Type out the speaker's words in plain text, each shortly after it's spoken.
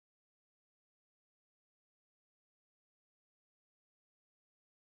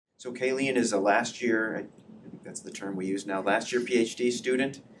So Kaylene is a last year, I think that's the term we use now, last year PhD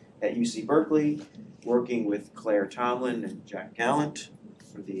student at UC Berkeley, working with Claire Tomlin and Jack Gallant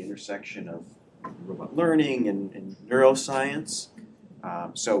for the intersection of robot learning and neuroscience.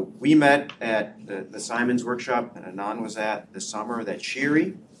 So we met at the Simons workshop that Anand was at this summer that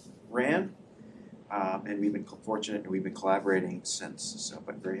Shiri ran. And we've been fortunate and we've been collaborating since. So,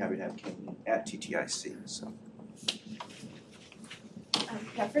 but very happy to have Kaylene at TTIC. So.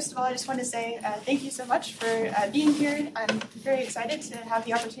 Yeah, first of all, I just want to say thank you so much for being here. I'm very excited to have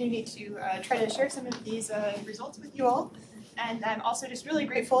the opportunity to try to share some of these results with you all. And I'm also just really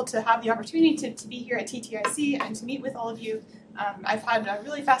grateful to have the opportunity to be here at TTIC and to meet with all of you. I've had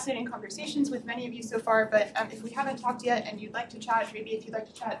really fascinating conversations with many of you so far, but if we haven't talked yet and you'd like to chat, maybe if you'd like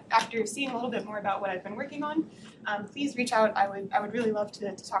to chat after seeing a little bit more about what I've been working on, please reach out. I would really love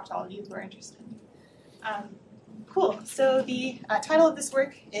to talk to all of you who are interested. Cool. So the title of this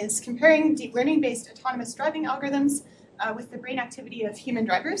work is Comparing Deep Learning-Based Autonomous Driving Algorithms with the Brain Activity of Human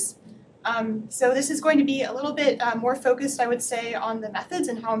Drivers. So this is going to be a little bit more focused, I would say, on the methods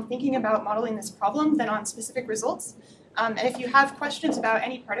and how I'm thinking about modeling this problem than on specific results. And if you have questions about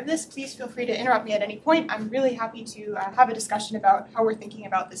any part of this, please feel free to interrupt me at any point. I'm really happy to have a discussion about how we're thinking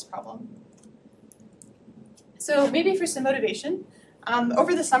about this problem. So maybe for some motivation,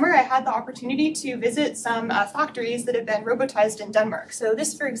 over the summer I had the opportunity to visit some factories that have been robotized in Denmark. So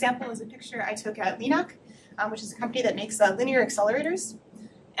this, for example, is a picture I took at Linak, which is a company that makes linear accelerators.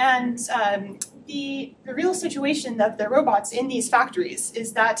 And the real situation of the robots in these factories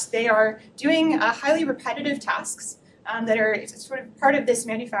is that they are doing highly repetitive tasks that are sort of part of this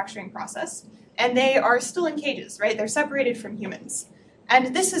manufacturing process. And they are still in cages, right? They're separated from humans.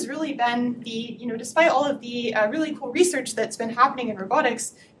 And this has really been despite all of the really cool research that's been happening in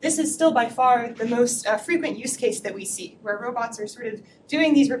robotics, this is still by far the most frequent use case that we see, where robots are sort of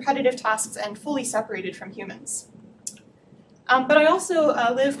doing these repetitive tasks and fully separated from humans. But I also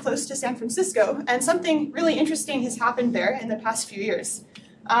live close to San Francisco, and something really interesting has happened there in the past few years,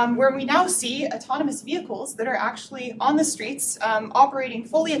 where we now see autonomous vehicles that are actually on the streets operating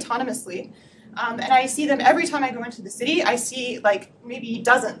fully autonomously. And I see them every time I go into the city. I see like maybe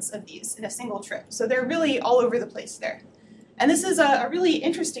dozens of these in a single trip. So they're really all over the place there. And this is a really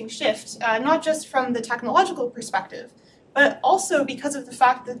interesting shift, not just from the technological perspective, but also because of the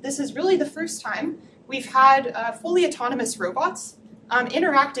fact that this is really the first time we've had fully autonomous robots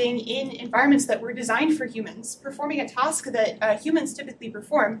interacting in environments that were designed for humans, performing a task that humans typically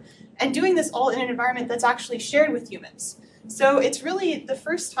perform, and doing this all in an environment that's actually shared with humans. So it's really the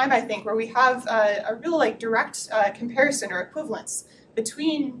first time, I think, where we have a real direct comparison or equivalence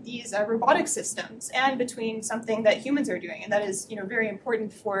between these robotic systems and between something that humans are doing, and that is very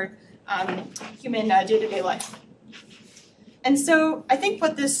important for human day-to-day life. And so I think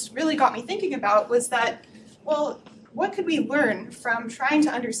what this really got me thinking about was that, well, what could we learn from trying to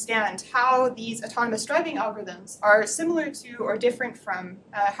understand how these autonomous driving algorithms are similar to or different from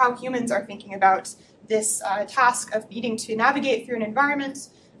how humans are thinking about this task of needing to navigate through an environment,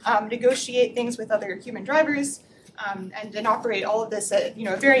 negotiate things with other human drivers, and operate all of this at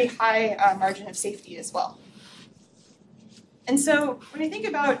a very high margin of safety as well. And so when I think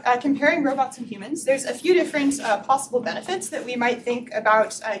about comparing robots and humans, there's a few different possible benefits that we might think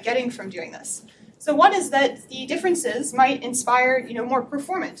about getting from doing this. So one is that the differences might inspire more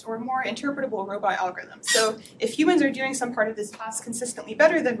performant or more interpretable robot algorithms. So if humans are doing some part of this task consistently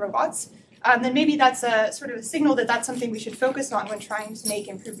better than robots, then maybe that's a sort of a signal that that's something we should focus on when trying to make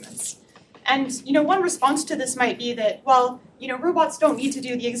improvements. And one response to this might be that, well, robots don't need to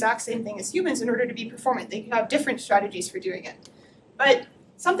do the exact same thing as humans in order to be performant. They could have different strategies for doing it. But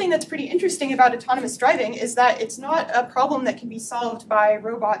something that's pretty interesting about autonomous driving is that it's not a problem that can be solved by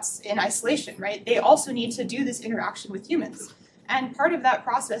robots in isolation, right? They also need to do this interaction with humans. And part of that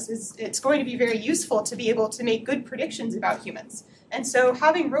process is it's going to be very useful to be able to make good predictions about humans. And so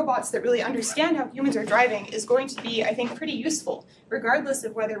having robots that really understand how humans are driving is going to be, I think, pretty useful, regardless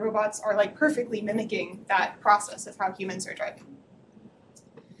of whether robots are perfectly mimicking that process of how humans are driving.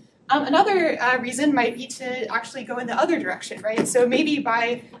 Another reason might be to actually go in the other direction, right? So maybe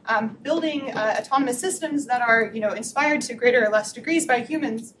by building autonomous systems that are, inspired to greater or less degrees by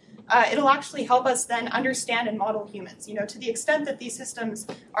humans, it'll actually help us then understand and model humans. To the extent that these systems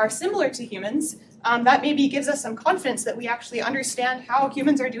are similar to humans, that maybe gives us some confidence that we actually understand how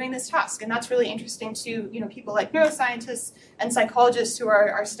humans are doing this task. And that's really interesting to people like neuroscientists and psychologists who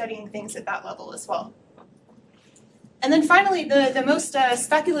are studying things at that level as well. And then finally, the most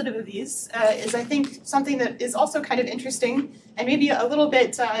speculative of these is, I think, something that is also kind of interesting and maybe a little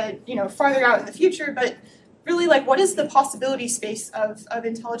bit farther out in the future, but really like what is the possibility space of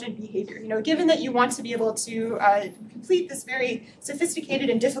intelligent behavior? You know, given that you want to be able to complete this very sophisticated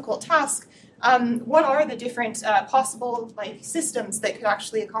and difficult task, what are the different possible like systems that could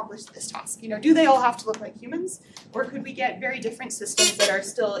actually accomplish this task? You know, do they all have to look like humans, or could we get very different systems that are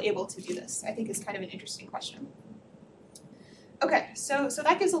still able to do this? I think is kind of an interesting question. Okay, so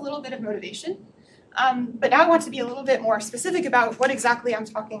that gives a little bit of motivation. But now I want to be a little bit more specific about what exactly I'm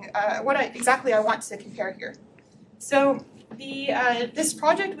talking, exactly I want to compare here. So this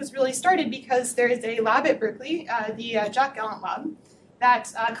project was really started because there is a lab at Berkeley, the Jack Gallant lab,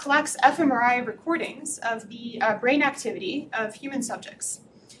 that collects fMRI recordings of the brain activity of human subjects.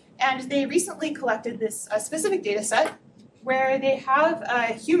 And they recently collected this specific data set where they have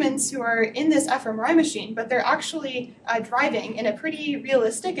humans who are in this fMRI machine, but they're actually driving in a pretty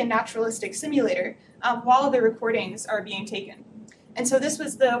realistic and naturalistic simulator while the recordings are being taken. And so this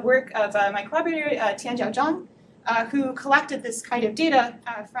was the work of my collaborator, Tianjia Zhang, who collected this kind of data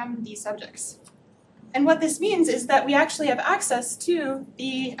from these subjects. And what this means is that we actually have access to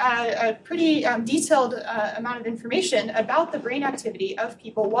the pretty detailed amount of information about the brain activity of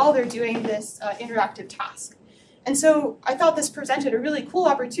people while they're doing this interactive task. And so I thought this presented a really cool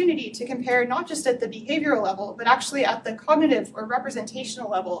opportunity to compare not just at the behavioral level, but actually at the cognitive or representational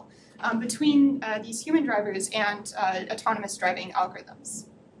level between these human drivers and autonomous driving algorithms.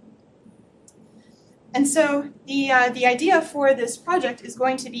 And so the idea for this project is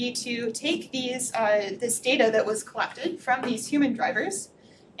going to be to take this data that was collected from these human drivers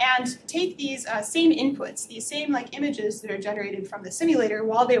and take these same inputs, these same like images that are generated from the simulator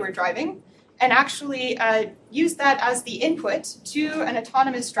while they were driving, and actually use that as the input to an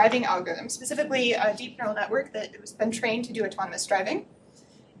autonomous driving algorithm, specifically a deep neural network that has been trained to do autonomous driving,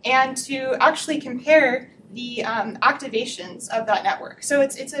 and to actually compare the activations of that network. So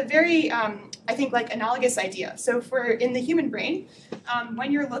it's a very, I think, like analogous idea. So in the human brain,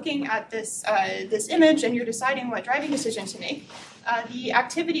 when you're looking at this image and you're deciding what driving decision to make, the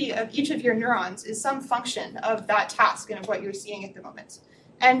activity of each of your neurons is some function of that task and of what you're seeing at the moment.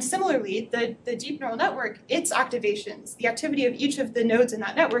 And similarly, the deep neural network, its activations, the activity of each of the nodes in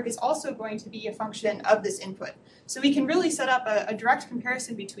that network is also going to be a function of this input. So we can really set up a direct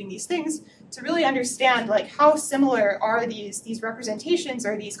comparison between these things to really understand like how similar are these representations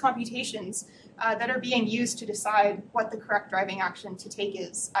or these computations that are being used to decide what the correct driving action to take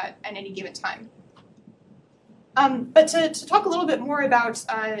is at any given time. But to talk a little bit more about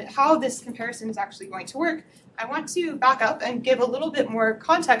how this comparison is actually going to work, I want to back up and give a little bit more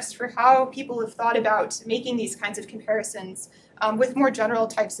context for how people have thought about making these kinds of comparisons with more general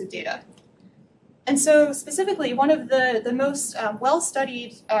types of data. And so specifically, one of the most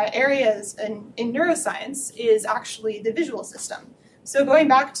well-studied areas in neuroscience is actually the visual system. So going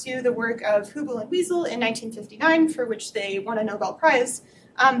back to the work of Hubel and Wiesel in 1959, for which they won a Nobel Prize,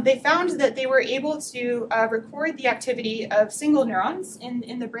 they found that they were able to record the activity of single neurons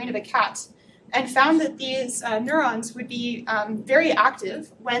in the brain of a cat, and found that these neurons would be very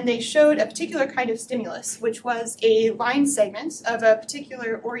active when they showed a particular kind of stimulus, which was a line segment of a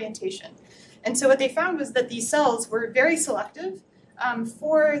particular orientation. And so what they found was that these cells were very selective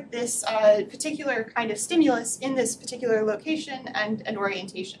for this particular kind of stimulus in this particular location and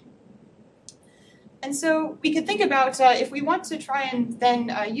orientation. And so we could think about if we want to try and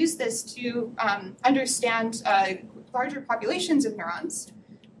then use this to understand larger populations of neurons,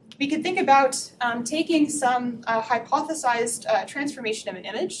 we could think about taking some hypothesized transformation of an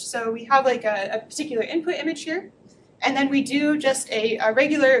image. So we have like a particular input image here, and then we do just a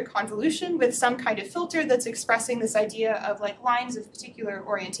regular convolution with some kind of filter that's expressing this idea of like lines of particular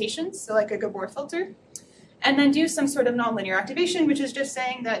orientations, so like a Gabor filter. And then do some sort of nonlinear activation, which is just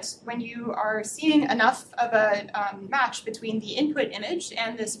saying that when you are seeing enough of a match between the input image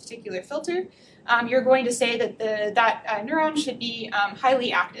and this particular filter, you're going to say that that neuron should be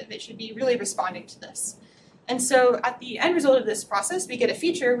highly active. It should be really responding to this. And so at the end result of this process, we get a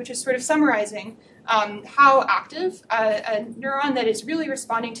feature which is sort of summarizing how active a neuron that is really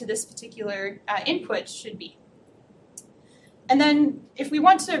responding to this particular input should be. And then if we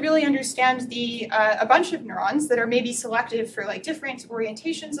want to really understand a bunch of neurons that are maybe selective for like different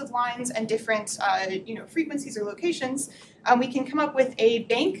orientations of lines and different frequencies or locations, we can come up with a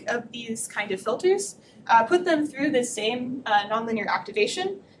bank of these kind of filters, put them through the same nonlinear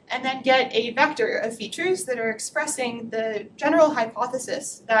activation, and then get a vector of features that are expressing the general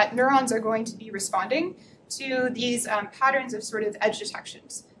hypothesis that neurons are going to be responding to these patterns of sort of edge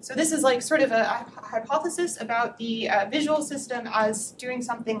detections. So this is like sort of a hypothesis about the visual system as doing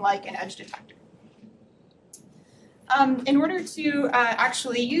something like an edge detector. in order to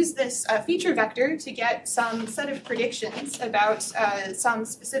actually use this feature vector to get some set of predictions about some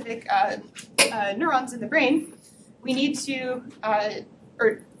specific neurons in the brain, we need to,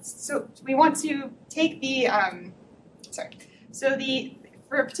 so we want to take the,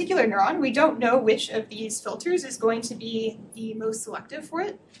 for a particular neuron, we don't know which of these filters is going to be the most selective for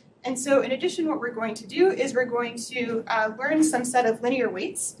it. And so in addition, what we're going to do is we're going to learn some set of linear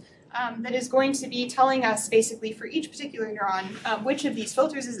weights that is going to be telling us basically for each particular neuron which of these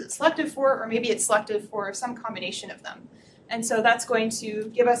filters is it selective for, or maybe it's selective for some combination of them. And so that's going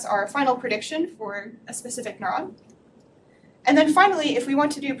to give us our final prediction for a specific neuron. And then finally, if we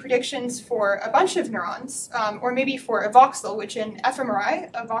want to do predictions for a bunch of neurons, or maybe for a voxel, which in fMRI,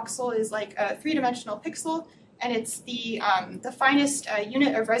 a voxel is like a three-dimensional pixel, and it's the finest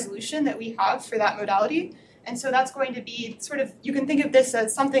unit of resolution that we have for that modality. And so that's going to be sort of, you can think of this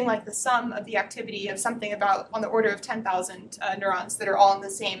as something like the sum of the activity of something about on the order of 10,000 neurons that are all in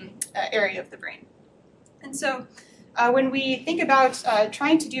the same area of the brain. And so when we think about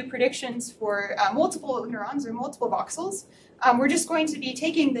trying to do predictions for multiple neurons or multiple voxels, we're just going to be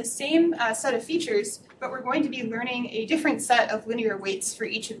taking the same set of features, but we're going to be learning a different set of linear weights for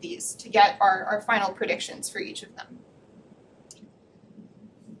each of these to get our final predictions for each of them.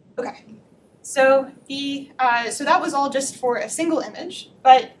 Okay. So so that was all just for a single image,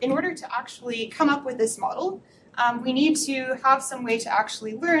 but in order to actually come up with this model, we need to have some way to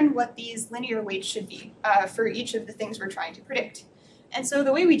actually learn what these linear weights should be for each of the things we're trying to predict. And so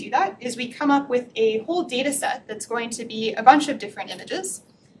the way we do that is we come up with a whole data set that's going to be a bunch of different images,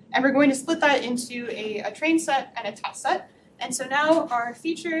 and we're going to split that into a train set and a test set. And so now our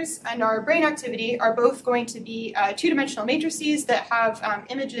features and our brain activity are both going to be two-dimensional matrices that have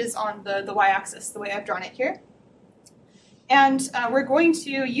images on the y-axis, the way I've drawn it here. And we're going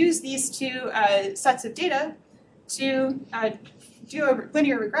to use these two sets of data to do a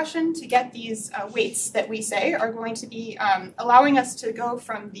linear regression to get these weights that we say are going to be allowing us to go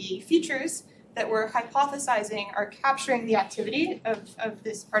from the features that we're hypothesizing are capturing the activity of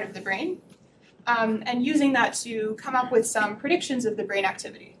this part of the brain, and using that to come up with some predictions of the brain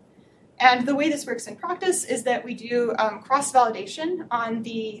activity. And the way this works in practice is that we do cross-validation on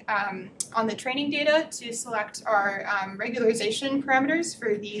the training data to select our regularization parameters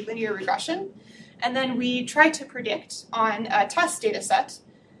for the linear regression. And then we try to predict on a test data set.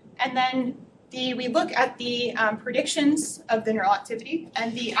 And then we look at the predictions of the neural activity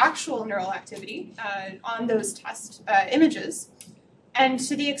and the actual neural activity on those test images. And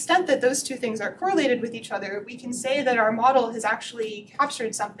to the extent that those two things are correlated with each other, we can say that our model has actually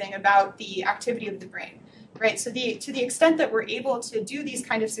captured something about the activity of the brain, right? So to the extent that we're able to do these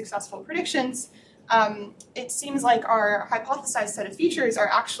kind of successful predictions, it seems like our hypothesized set of features are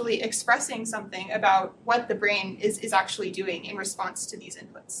actually expressing something about what the brain is actually doing in response to these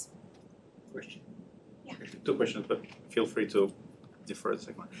inputs. Question? Yeah. Two questions, but feel free to defer the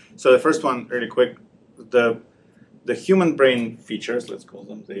second one. So the first one, really quick, the human brain features, let's call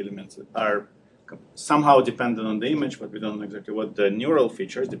them the elements, are somehow dependent on the image, but we don't know exactly what the neural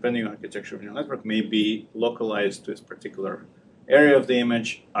features, depending on architecture of neural network, may be localized to this particular area of the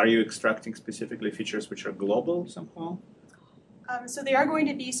image. Are you extracting specifically features which are global somehow? So they are going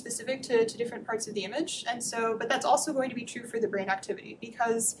to be specific to different parts of the image, and so, but that's also going to be true for the brain activity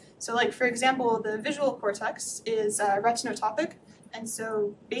because, so like for example, the visual cortex is retinotopic, and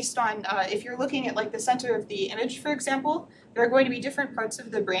so based on, if you're looking at like the center of the image, for example, there are going to be different parts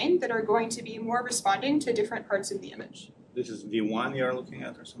of the brain that are going to be more responding to different parts of the image. This is V1 you're looking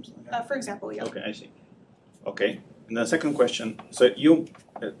at or something like that? For example, yeah. Okay, I see. Okay, and the second question, so you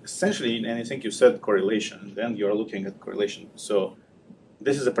essentially in anything you said correlation, and then you're looking at correlation. So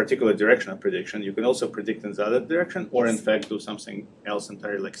this is a particular direction of prediction. You can also predict in the other direction, or in fact do something else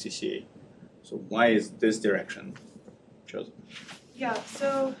entirely like CCA. So why is this direction chosen? Yeah,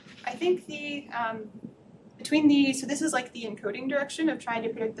 so I think so this is like the encoding direction of trying to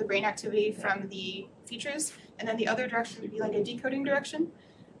predict the brain activity from the features, and then the other direction would be like a decoding direction.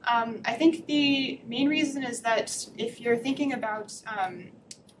 I think the main reason is that if you're thinking about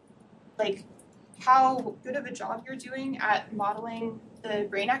like how good of a job you're doing at modeling the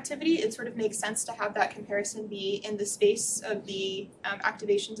brain activity, it sort of makes sense to have that comparison be in the space of the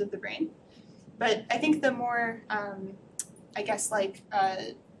activations of the brain. But I think the more, I guess, like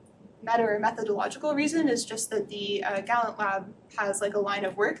meta or methodological reason is just that the Gallant Lab has like a line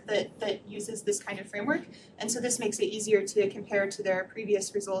of work that uses this kind of framework, and so this makes it easier to compare to their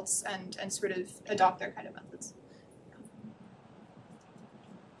previous results and sort of adopt their kind of methods.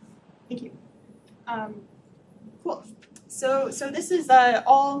 Thank you. Cool. So this is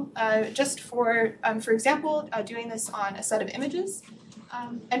all just for example, doing this on a set of images.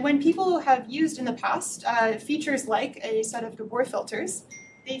 And when people have used in the past features like a set of Gabor filters,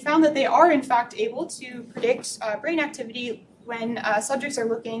 they found that they are in fact able to predict brain activity when subjects are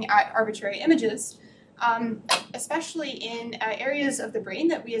looking at arbitrary images, especially in areas of the brain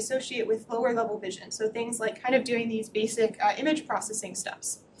that we associate with lower level vision. So things like kind of doing these basic image processing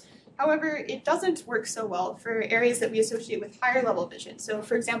steps. However, it doesn't work so well for areas that we associate with higher level vision. So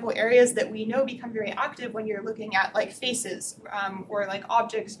for example, areas that we know become very active when you're looking at like faces or like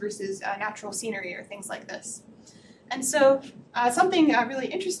objects versus natural scenery or things like this. And so something really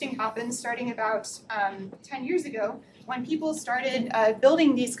interesting happened starting about 10 years ago when people started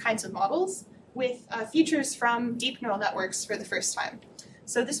building these kinds of models with features from deep neural networks for the first time.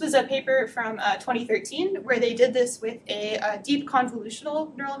 So this was a paper from 2013 where they did this with a deep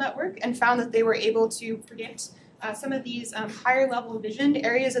convolutional neural network and found that they were able to predict some of these higher level vision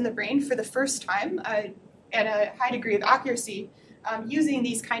areas in the brain for the first time at a high degree of accuracy using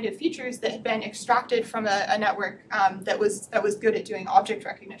these kind of features that had been extracted from a network that was good at doing object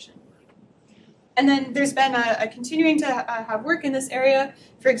recognition. And then there's been a continuing to have work in this area.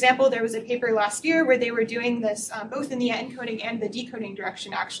 For example, there was a paper last year where they were doing this both in the encoding and the decoding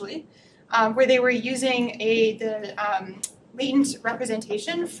direction, actually, where they were using the latent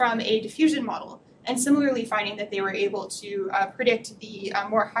representation from a diffusion model, and similarly finding that they were able to predict the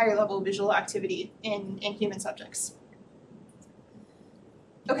more higher level visual activity in human subjects.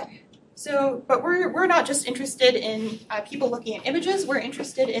 Okay. So, but we're not just interested in people looking at images, we're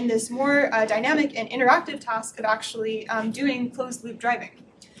interested in this more dynamic and interactive task of actually doing closed loop driving.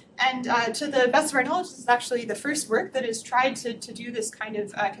 And to the best of our knowledge, this is actually the first work that has tried to do this kind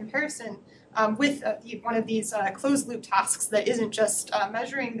of comparison with one of these closed loop tasks that isn't just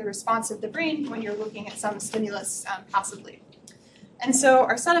measuring the response of the brain when you're looking at some stimulus passively. And so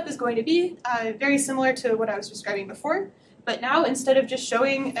our setup is going to be very similar to what I was describing before. But now, instead of just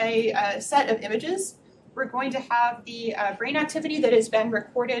showing a set of images, we're going to have the brain activity that has been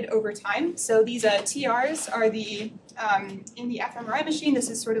recorded over time. So these TRs are in the fMRI machine. This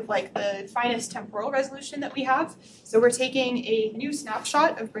is sort of like the finest temporal resolution that we have. So we're taking a new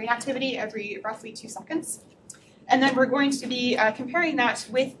snapshot of brain activity every roughly 2 seconds. And then we're going to be comparing that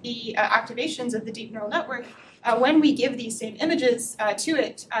with the activations of the deep neural network when we give these same images to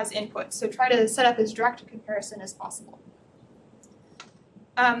it as input. So try to set up as direct a comparison as possible.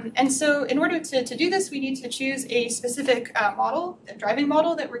 And so in order to do this, we need to choose a specific model, a driving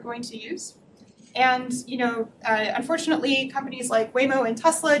model that we're going to use. And, unfortunately, companies like Waymo and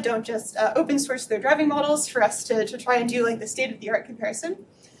Tesla don't just open source their driving models for us to try and do like the state-of-the-art comparison.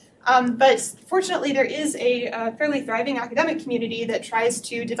 But fortunately, there is a fairly thriving academic community that tries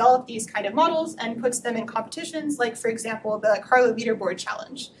to develop these kind of models and puts them in competitions, like, for example, the Carlo Leaderboard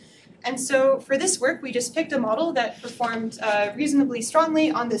Challenge. And so for this work, we just picked a model that performed reasonably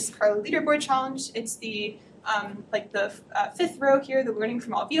strongly on this Carlo Leaderboard Challenge. It's the fifth row here, the learning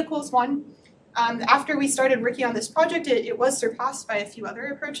from all vehicles one. After we started working on this project, it was surpassed by a few other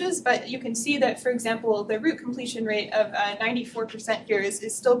approaches, but you can see that, for example, the route completion rate of 94% here is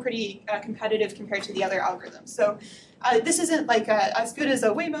still pretty competitive compared to the other algorithms. So this isn't like as good as a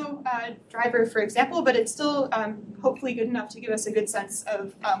Waymo driver, for example, but it's still hopefully good enough to give us a good sense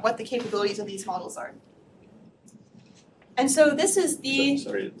of what the capabilities of these models are. And so this is the...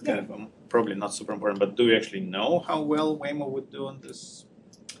 Sorry, it's kind of probably not super important, but do we actually know how well Waymo would do on this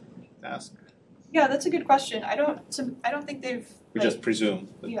task? Yeah, that's a good question. I don't think they've... We just presume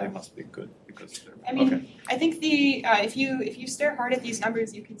that they must be good because they're... I mean, I think the if you stare hard at these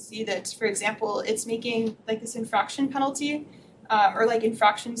numbers, you can see that, for example, it's making like this infraction penalty, or like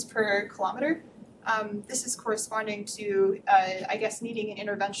infractions per kilometer. This is corresponding to, I guess, needing an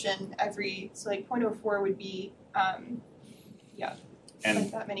intervention every, so like 0.04 would be, like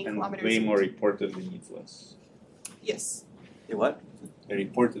that many kilometers. And Waymo reportedly needs less. Yes. They what? They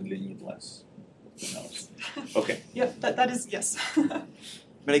reportedly need less. Who knows? Okay. Yeah, that is, yes.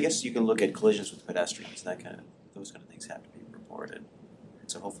 But I guess you can look at collisions with pedestrians. Those kind of things have to be reported.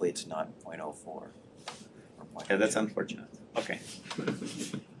 So hopefully it's not 0.04 or 0.02. Yeah, that's unfortunate. Okay.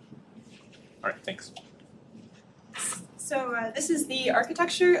 All right, thanks. So this is the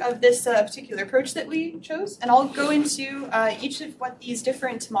architecture of this particular approach that we chose, and I'll go into each of what these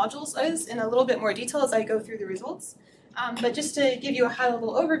different modules is in a little bit more detail as I go through the results. But just to give you a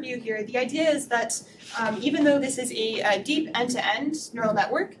high-level overview here, the idea is that even though this is a deep end-to-end neural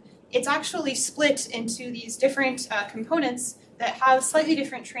network, it's actually split into these different components that have slightly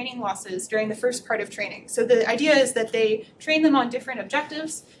different training losses during the first part of training. So the idea is that they train them on different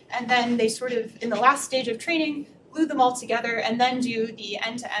objectives, and then they sort of, in the last stage of training, glue them all together, and then do the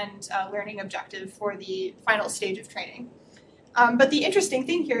end-to-end learning objective for the final stage of training. But the interesting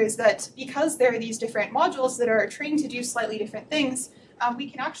thing here is that because there are these different modules that are trained to do slightly different things, we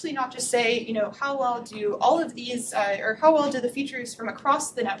can actually not just say, how well do all of these, or how well do the features from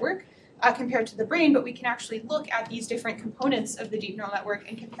across the network compared to the brain, but we can actually look at these different components of the deep neural network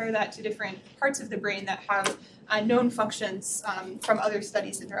and compare that to different parts of the brain that have known functions from other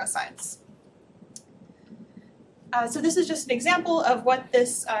studies in neuroscience. So this is just an example of what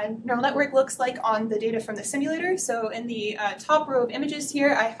this neural network looks like on the data from the simulator. So in the top row of images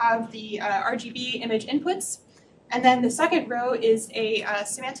here, I have the RGB image inputs. And then the second row is a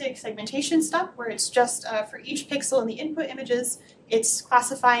semantic segmentation step, where it's just for each pixel in the input images, it's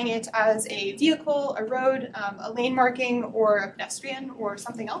classifying it as a vehicle, a road, a lane marking, or a pedestrian, or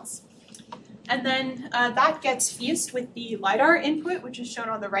something else. And then that gets fused with the LiDAR input, which is shown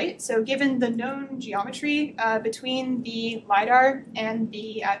on the right. So given the known geometry between the LiDAR and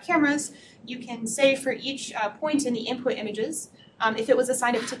the cameras, you can say for each point in the input images, if it was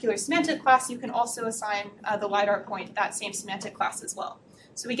assigned a particular semantic class, you can also assign the LiDAR point that same semantic class as well.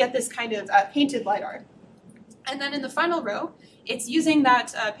 So we get this kind of painted LiDAR. And then in the final row, it's using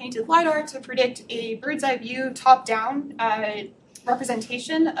that painted LiDAR to predict a bird's eye view top-down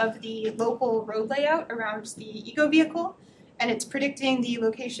representation of the local road layout around the ego vehicle. And it's predicting the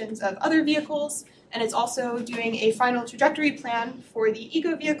locations of other vehicles. And it's also doing a final trajectory plan for the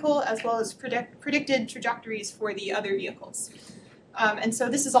ego vehicle, as well as predicted trajectories for the other vehicles. And so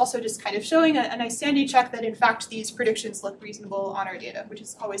this is also just kind of showing a nice sanity check that in fact these predictions look reasonable on our data, which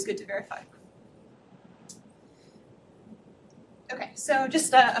is always good to verify. Okay, so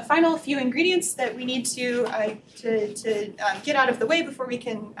just a final few ingredients that we need to get out of the way before we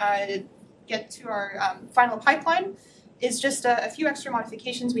can get to our final pipeline is just a few extra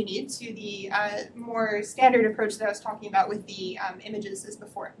modifications we need to the more standard approach that I was talking about with the images as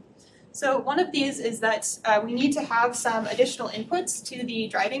before. So one of these is that we need to have some additional inputs to the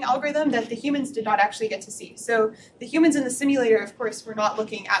driving algorithm that the humans did not actually get to see. So the humans in the simulator, of course, were not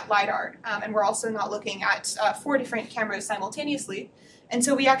looking at LiDAR, and we're also not looking at 4 different cameras simultaneously. And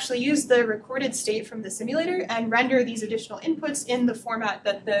so we actually use the recorded state from the simulator and render these additional inputs in the format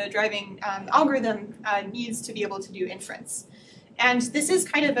that the driving algorithm needs to be able to do inference. And this is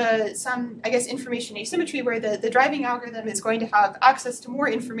kind of some information asymmetry where the driving algorithm is going to have access to more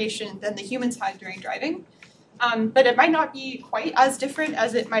information than the humans had during driving. But it might not be quite as different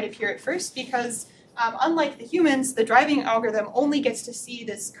as it might appear at first because unlike the humans, the driving algorithm only gets to see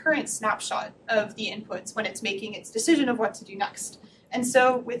this current snapshot of the inputs when it's making its decision of what to do next. And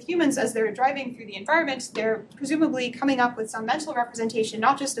so with humans, as they're driving through the environment, they're presumably coming up with some mental representation,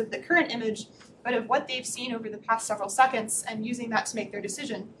 not just of the current image, but of what they've seen over the past several seconds and using that to make their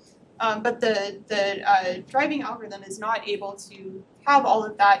decision. But the driving algorithm is not able to have all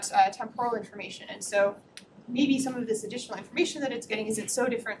of that temporal information. And so maybe some of this additional information that it's getting isn't so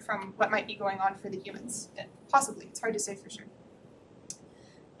different from what might be going on for the humans. Possibly, it's hard to say for sure.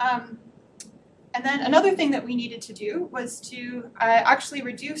 And then another thing that we needed to do was to actually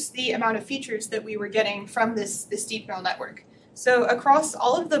reduce the amount of features that we were getting from this deep neural network. So across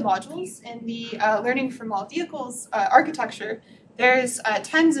all of the modules in the learning from all vehicles architecture, there's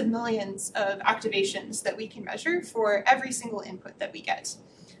tens of millions of activations that we can measure for every single input that we get.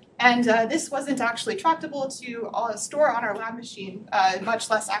 And this wasn't actually tractable to store on our lab machine, much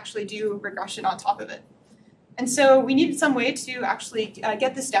less actually do regression on top of it. And so we needed some way to actually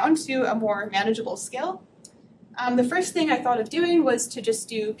get this down to a more manageable scale. The first thing I thought of doing was to just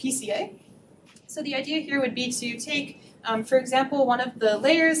do PCA. So the idea here would be to take, for example, one of the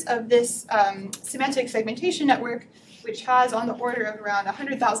layers of this semantic segmentation network, which has on the order of around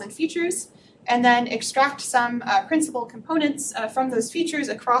 100,000 features, and then extract some principal components from those features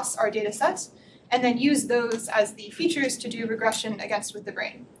across our data set, and then use those as the features to do regression against with the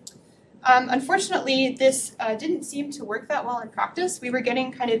brain. Unfortunately, this didn't seem to work that well in practice. We were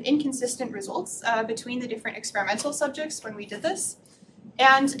getting kind of inconsistent results between the different experimental subjects when we did this.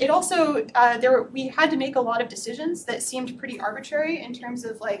 And it also, we had to make a lot of decisions that seemed pretty arbitrary in terms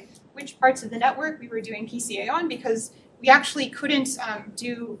of like which parts of the network we were doing PCA on, because we actually couldn't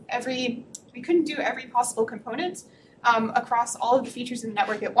do every possible component across all of the features in the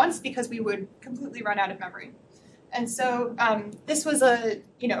network at once because we would completely run out of memory. And so this was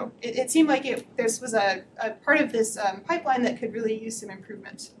it seemed like this was a part of this pipeline that could really use some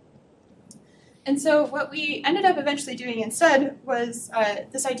improvement. And so what we ended up eventually doing instead was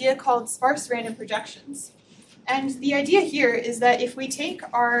this idea called sparse random projections. And the idea here is that if we take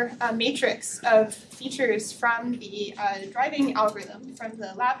our matrix of features from the driving algorithm from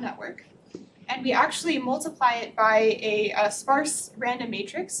the lab network, and we actually multiply it by a sparse random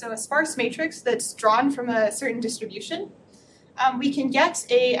matrix, so a sparse matrix that's drawn from a certain distribution, we can get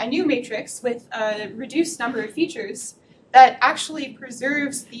a new matrix with a reduced number of features that actually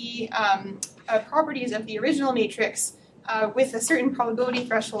preserves the properties of the original matrix with a certain probability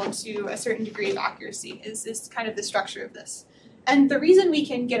threshold to a certain degree of accuracy is kind of the structure of this. And the reason we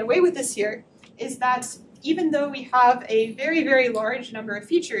can get away with this here is that even though we have a very, very large number of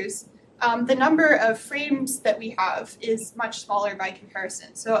features, the number of frames that we have is much smaller by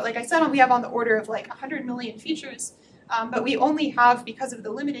comparison. So like I said, we have on the order of like 100 million features, but we only have, because of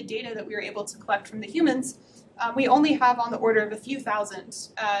the limited data that we were able to collect from the humans, we only have on the order of a few thousand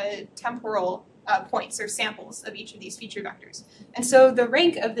temporal points or samples of each of these feature vectors. And so the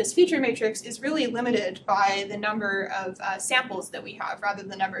rank of this feature matrix is really limited by the number of samples that we have rather than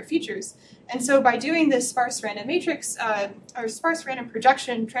the number of features. And so by doing this sparse random matrix or sparse random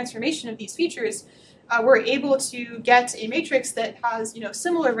projection transformation of these features, we're able to get a matrix that has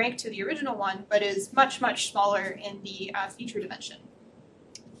similar rank to the original one, but is much, much smaller in the feature dimension.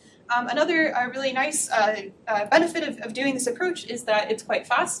 Another really nice benefit of doing this approach is that it's quite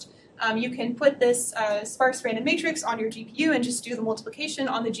fast. You can put this sparse random matrix on your GPU and just do the multiplication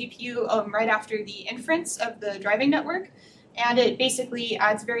on the GPU right after the inference of the driving network. And it basically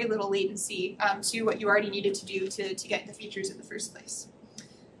adds very little latency to what you already needed to do to get the features in the first place.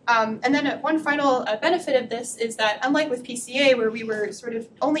 And then one final benefit of this is that unlike with PCA, where we were sort of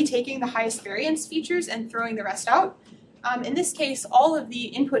only taking the highest variance features and throwing the rest out, in this case, all of the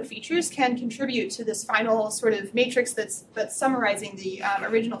input features can contribute to this final sort of matrix that's summarizing the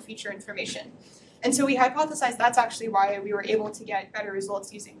original feature information. And so we hypothesized that's actually why we were able to get better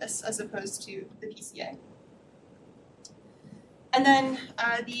results using this as opposed to the PCA. And then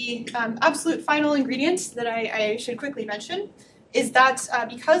the absolute final ingredient that I should quickly mention is that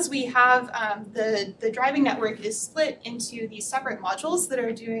because we have the driving network is split into these separate modules that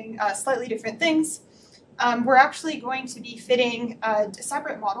are doing slightly different things, we're actually going to be fitting a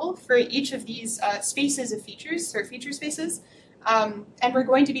separate model for each of these spaces of features, or feature spaces, and we're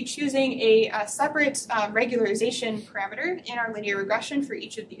going to be choosing a separate regularization parameter in our linear regression for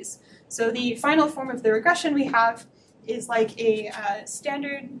each of these. So the final form of the regression we have is like a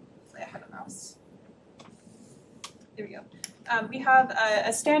standard, I have a mouse. There we go. We have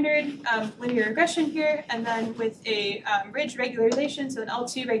a standard linear regression here, and then with a ridge regularization, so an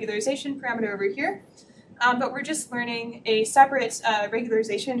L2 regularization parameter over here. But we're just learning a separate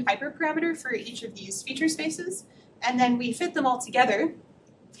regularization hyperparameter for each of these feature spaces, and then we fit them all together,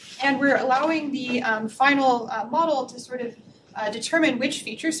 and we're allowing the final model to sort of determine which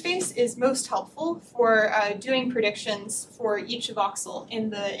feature space is most helpful for doing predictions for each voxel in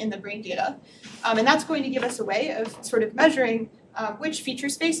the brain data. And that's going to give us a way of sort of measuring which feature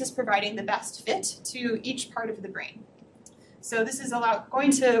space is providing the best fit to each part of the brain. So this is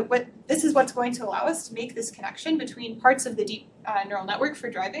what's going to allow us to make this connection between parts of the deep neural network for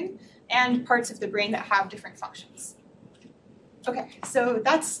driving and parts of the brain that have different functions. Okay, so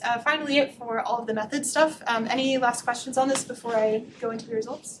that's finally it for all of the method stuff. Any last questions on this before I go into the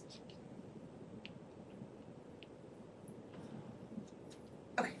results?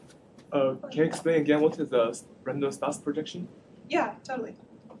 Okay. Can you explain again what is the random sparse projection? Yeah, totally.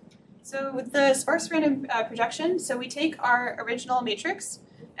 So with the sparse random projection, so we take our original matrix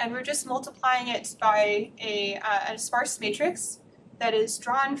and we're just multiplying it by a sparse matrix that is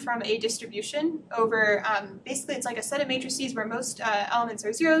drawn from a distribution over, basically it's like a set of matrices where most elements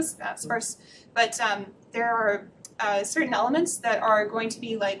are zeros, sparse, but there are certain elements that are going to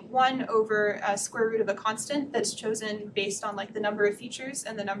be like 1 over square root of a constant that's chosen based on like the number of features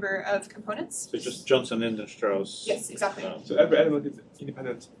and the number of components. So just Johnson and Strauss. Yes, exactly. So every element is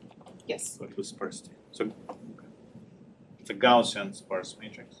independent. Yes. So it was sparse. So it's a Gaussian sparse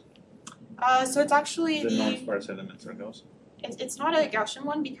matrix. So it's actually The non-sparse elements are Gaussian. It's not a Gaussian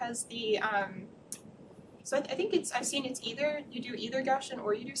one because the so I think I've seen it's either you do either Gaussian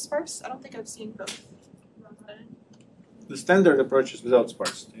or you do sparse. I don't think I've seen both. The standard approach is without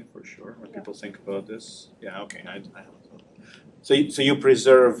sparsity for sure. When people think about this, yeah, okay, I haven't thought. So you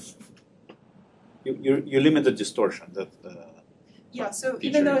preserve, you limit the distortion that. Yeah, so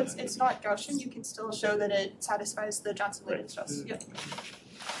even though it's not Gaussian, you can still show that it satisfies the Johnson-Lewis Strauss. Yep.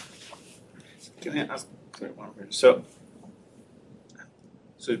 Can I ask one more? So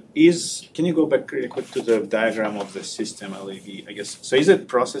can you go back really quick to the diagram of the system LAV, I guess? So is it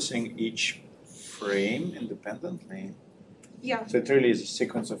processing each frame independently? Yeah. So it really is a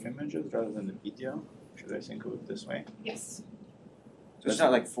sequence of images rather than a video? Should I think of it this way? Yes. So it's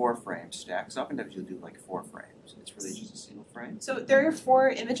not like 4 frames stacked. Sometimes you'll do like 4 frames. It's really just a single frame So there are 4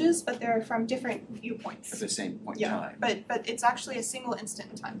 images, but they're from different viewpoints. at the same point in Yeah, time. but it's actually a single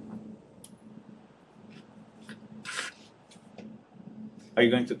instant in time. Are you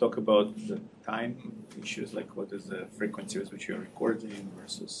going to talk about the time issues, like what is the frequency with which you're recording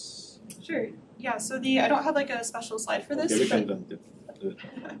versus? Sure. Yeah. So I don't have like a special slide for this. Okay, we but, can do it.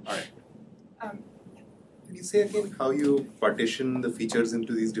 All right. Can you say again how you partition the features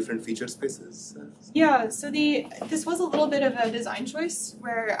into these different feature spaces? Yeah. So this was a little bit of a design choice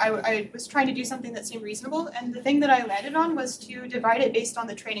where I was trying to do something that seemed reasonable, and the thing that I landed on was to divide it based on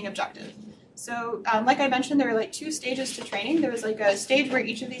the training objective. So like I mentioned, there were like 2 stages to training. There was like a stage where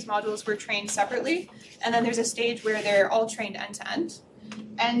each of these modules were trained separately, and then there's a stage where they're all trained end to end.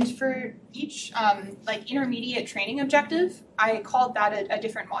 And for each like intermediate training objective, I called that a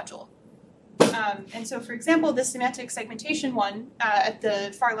different module. And so, for example, the semantic segmentation one at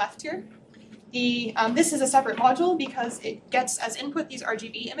the far left here, this is a separate module because it gets as input these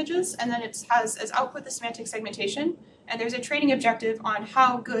RGB images, and then it has as output the semantic segmentation. And there's a training objective on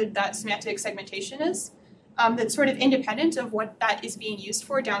how good that semantic segmentation is that's sort of independent of what that is being used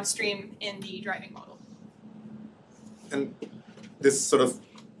for downstream in the driving model. And this sort of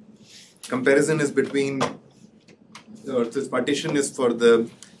comparison is between, or this partition is for the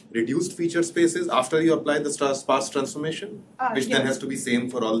reduced feature spaces after you apply the sparse transformation, which then has to be same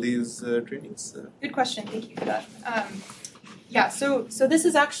for all these trainings. Good question. Thank you for that. Yeah, so this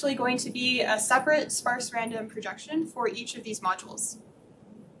is actually going to be a separate sparse random projection for each of these modules.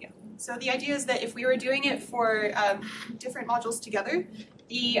 Yeah. So the idea is that if we were doing it for different modules together,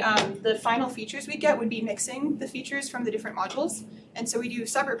 the final features we get would be mixing the features from the different modules, and so we do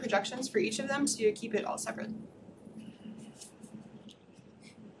separate projections for each of them to keep it all separate.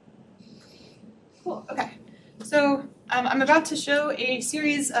 Cool. Okay. So I'm about to show a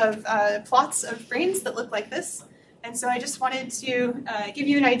series of plots of brains that look like this. And so I just wanted to give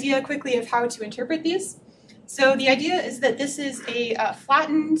you an idea quickly of how to interpret these. So the idea is that this is a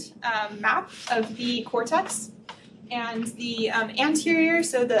flattened map of the cortex. And the anterior,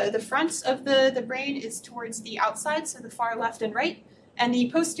 so the front of the brain is towards the outside, so the far left and right. And the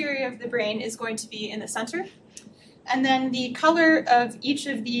posterior of the brain is going to be in the center. And then the color of each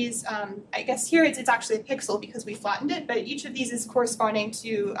of these, I guess here it's actually a pixel because we flattened it, but each of these is corresponding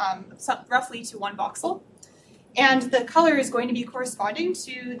to roughly to 1 voxel. And the color is going to be corresponding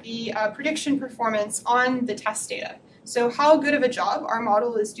to the prediction performance on the test data. So how good of a job our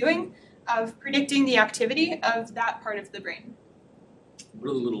model is doing of predicting the activity of that part of the brain.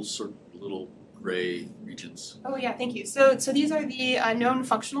 What are the little gray regions? Oh yeah, thank you. So these are the known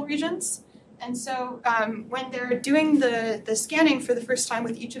functional regions. And so when they're doing the scanning for the first time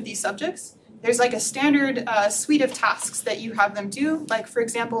with each of these subjects, there's like a standard suite of tasks that you have them do. Like, for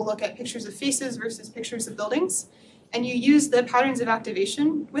example, look at pictures of faces versus pictures of buildings. And you use the patterns of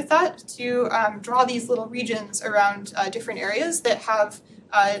activation with that to draw these little regions around different areas that have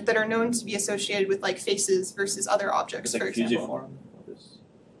that are known to be associated with like faces versus other objects, for example. Fusiform?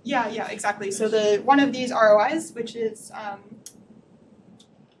 Yeah, exactly. So one of these ROIs, which is I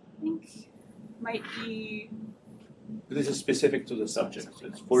think might be. This is specific to the subject. So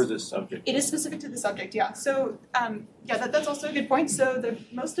it's for this subject. It is specific to the subject, yeah. So that's also a good point. So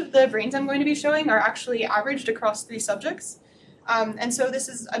most of the brains I'm going to be showing are actually averaged across 3 subjects. And so this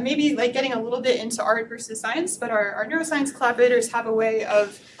is maybe like getting a little bit into art versus science, but our neuroscience collaborators have a way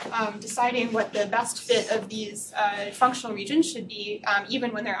of deciding what the best fit of these functional regions should be,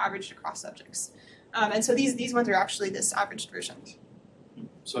 even when they're averaged across subjects. And so these ones are actually this averaged version.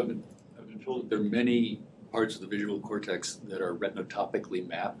 So I've been told that there are many parts of the visual cortex that are retinotopically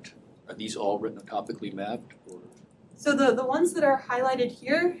mapped. Are these all retinotopically mapped? Or? So the ones that are highlighted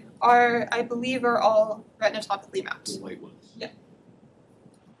here are, I believe, are all retinotopically mapped. The white ones? Yeah.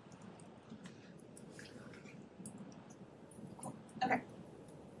 Okay.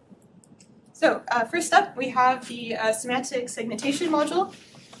 So first up, we have the semantic segmentation module.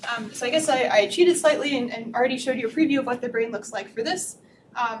 So I guess I cheated slightly and already showed you a preview of what the brain looks like for this.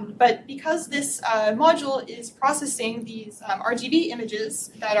 But because this module is processing these RGB images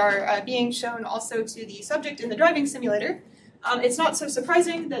that are being shown also to the subject in the driving simulator, it's not so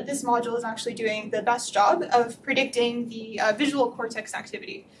surprising that this module is actually doing the best job of predicting the visual cortex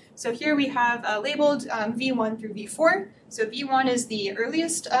activity. So here we have labeled V1 through V4. So V1 is the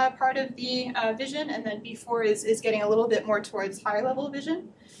earliest part of the vision, and then V4 is getting a little bit more towards higher level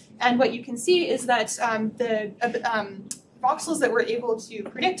vision. And what you can see is that the voxels that we're able to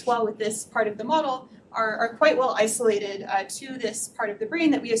predict well with this part of the model are quite well isolated to this part of the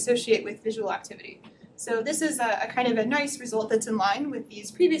brain that we associate with visual activity. So this is a kind of a nice result that's in line with these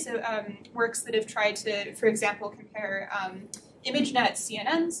previous works that have tried to, for example, compare ImageNet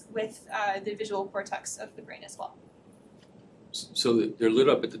CNNs with the visual cortex of the brain as well. So they're lit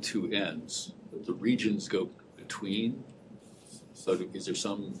up at the two ends. The regions go between. So is there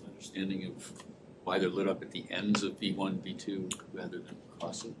some understanding of why they're lit up at the ends of V1, V2 rather than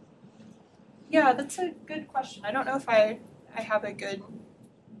across it? Yeah, that's a good question. I don't know if I have a good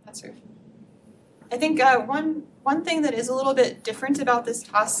answer. I think one thing that is a little bit different about this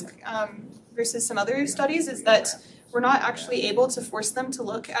task versus some other studies is that we're not actually able to force them to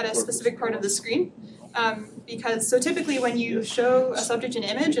look at a specific part of the screen. Because so typically when you show a subject an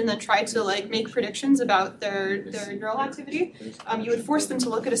image and then try to like make predictions about their neural activity, you would force them to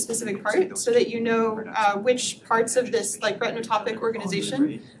look at a specific part so that you know which parts of this like retinotopic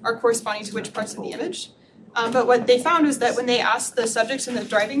organization are corresponding to which parts of the image. But what they found was that when they asked the subjects in the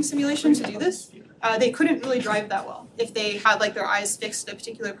driving simulation to do this, they couldn't really drive that well if they had like their eyes fixed at a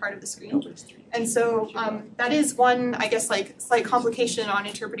particular part of the screen. And so that is one, I guess, like slight complication on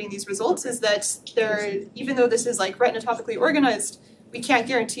interpreting these results is that they're, even though this is like retinotopically organized, we can't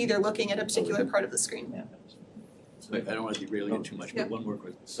guarantee they're looking at a particular part of the screen. So I don't want to derail you too much, but one more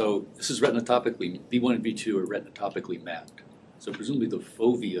question. So this is retinotopically, V1 and V2 are retinotopically mapped. So presumably the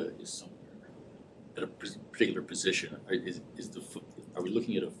fovea is somewhere at a particular position. Are we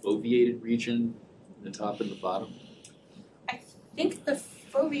looking at a foveated region in the top and the bottom? I think the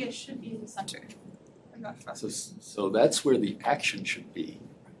fovea should be in the center. I'm not sure. So that's where the action should be.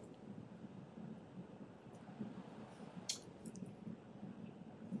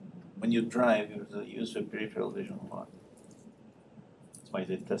 When you drive, you use your peripheral vision a lot. That's why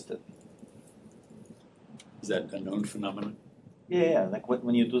they test it. Is that a known phenomenon? Yeah. Like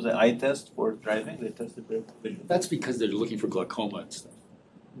when you do the eye test for driving, they test the peripheral vision. That's because they're looking for glaucoma and stuff.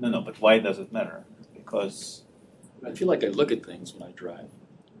 No, but why does it matter? Because I feel like I look at things when I drive.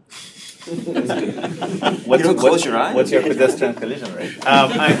 You don't close your eyes. What's your pedestrian collision rate?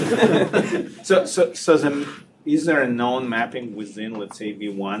 Is there a known mapping within, let's say,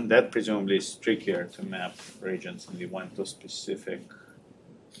 V1? That presumably is trickier to map regions in V1 to specific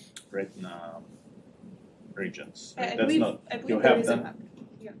retina regions. I That's believe, not. I believe You there have is a them? map.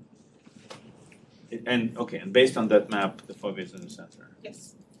 Yeah. And based on that map, the fovea is in the center.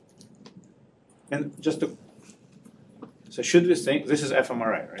 Yes. And so should we think, this is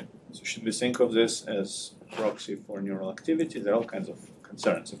fMRI, right? So should we think of this as a proxy for neural activity? There are all kinds of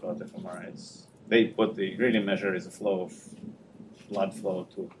concerns about fMRIs. What they really measure is the flow of blood flow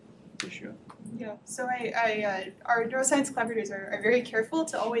to tissue. Yeah, so our neuroscience collaborators are very careful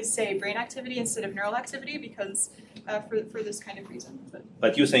to always say brain activity instead of neural activity because for this kind of reason.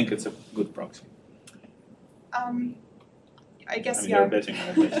 But you think it's a good proxy? I guess, You're betting on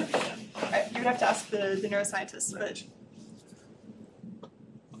it, basically. You would have to ask the neuroscientists, Right. But...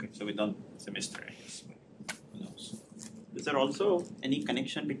 Okay, so it's a mystery, I guess. Who knows? Is there also any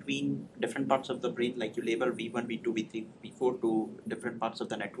connection between different parts of the brain, like you label V1, V2, V3, V4 to different parts of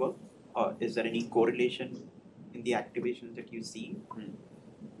the network? Or is there any correlation in the activations that you see?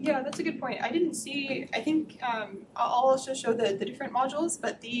 Yeah, that's a good point. I didn't see, I think I'll also show the different modules,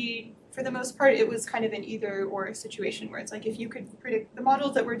 but for the most part, it was kind of an either or situation where it's like if you could predict the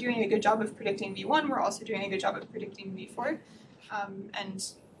models that we're doing a good job of predicting V1, we're also doing a good job of predicting V4,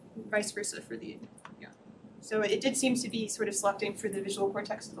 and vice versa for the, yeah. So it did seem to be sort of selecting for the visual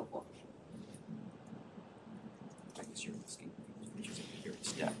cortex as a whole. I guess you're asking.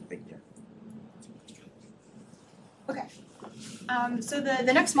 Yeah, big yeah. Okay. So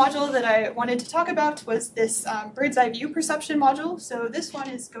the next module that I wanted to talk about was this bird's eye view perception module. So this one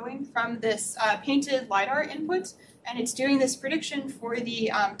is going from this painted LiDAR input, and it's doing this prediction for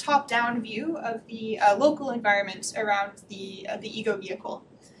the top-down view of the local environment around the ego vehicle.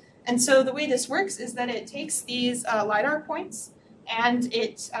 And so the way this works is that it takes these LiDAR points and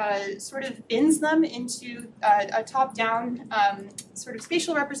it sort of bins them into a top-down sort of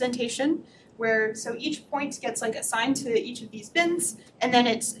spatial representation where so each point gets like assigned to each of these bins, and then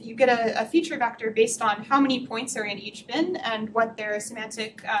you get a feature vector based on how many points are in each bin and what their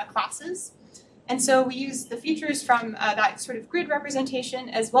semantic class is. And so we use the features from that sort of grid representation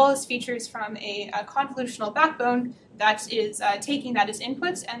as well as features from a convolutional backbone that is taking that as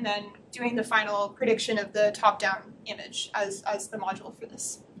inputs and then doing the final prediction of the top-down image as the module for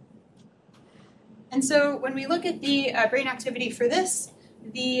this. And so when we look at the brain activity for this,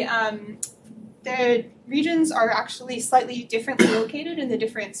 the regions are actually slightly differently located in the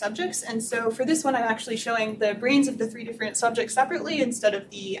different subjects. And so for this one, I'm actually showing the brains of the 3 different subjects separately instead of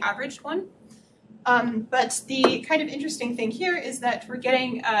the averaged one. But the kind of interesting thing here is that we're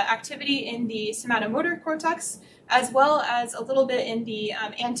getting activity in the somatomotor cortex, as well as a little bit in the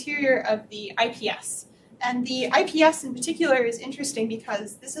anterior of the IPS. And the IPS in particular is interesting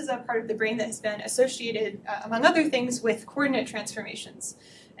because this is a part of the brain that has been associated, among other things, with coordinate transformations.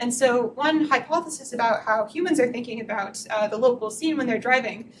 And so one hypothesis about how humans are thinking about the local scene when they're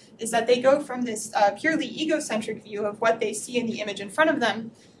driving is that they go from this purely egocentric view of what they see in the image in front of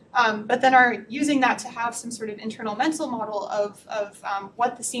them, but then are using that to have some sort of internal mental model of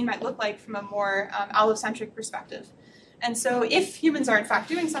what the scene might look like from a more allocentric perspective. And so if humans are in fact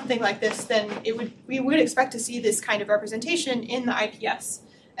doing something like this, then we would expect to see this kind of representation in the IPS.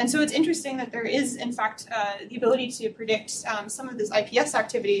 And so it's interesting that there is, in fact, the ability to predict some of this IPS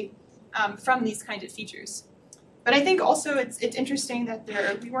activity from these kinds of features. But I think also it's interesting that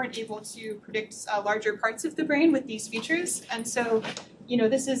we weren't able to predict larger parts of the brain with these features. And so,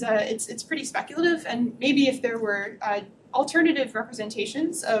 this is it's pretty speculative. And maybe if there were alternative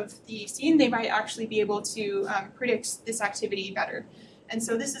representations of the scene, they might actually be able to predict this activity better. And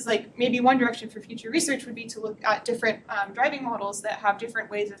so this is maybe one direction for future research would be to look at different driving models that have different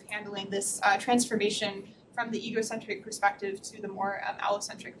ways of handling this transformation from the egocentric perspective to the more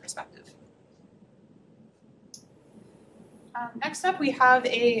allocentric perspective. Next up, we have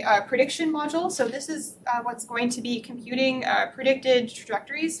a prediction module. So this is what's going to be computing predicted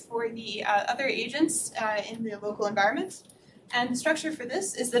trajectories for the other agents in the local environment. And the structure for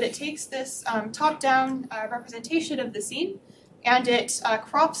this is that it takes this top-down representation of the scene, and it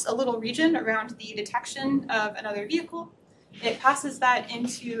crops a little region around the detection of another vehicle. It passes that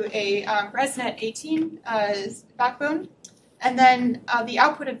into a ResNet 18 backbone. And then the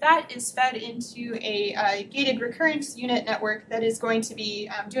output of that is fed into a gated recurrence unit network that is going to be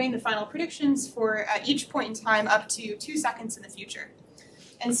doing the final predictions for each point in time up to 2 seconds in the future.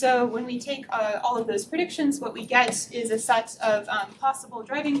 And so when we take all of those predictions, what we get is a set of possible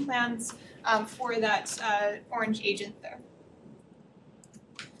driving plans for that orange agent there.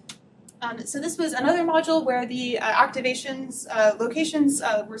 So this was another module where the activations locations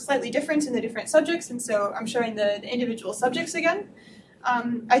were slightly different in the different subjects, and so I'm showing the individual subjects again.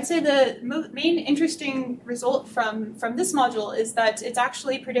 I'd say the main interesting result from this module is that it's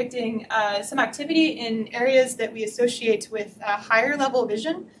actually predicting some activity in areas that we associate with higher level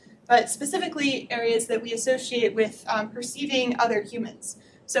vision, but specifically areas that we associate with perceiving other humans.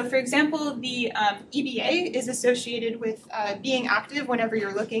 So for example, the EBA is associated with being active whenever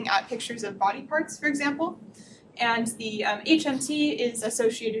you're looking at pictures of body parts, for example. And the HMT is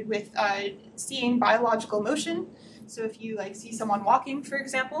associated with seeing biological motion. So if you see someone walking, for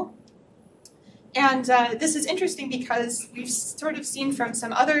example. And this is interesting because we've sort of seen from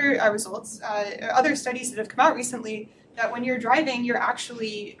some other results, other studies that have come out recently, that when you're driving, you're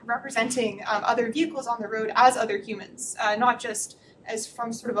actually representing other vehicles on the road as other humans, not just as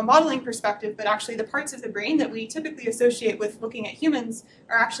from sort of a modeling perspective, but actually the parts of the brain that we typically associate with looking at humans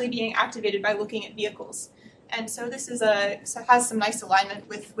are actually being activated by looking at vehicles. And so this is has some nice alignment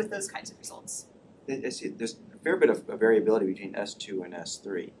with those kinds of results. There's a fair bit of variability between S2 and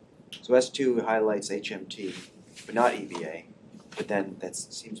S3. So S2 highlights HMT, but not EBA. But then that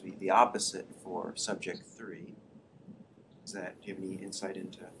seems to be the opposite for subject 3. Do you have any insight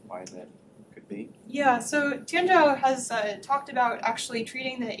into why that could be? Yeah, so Tianzhou has talked about actually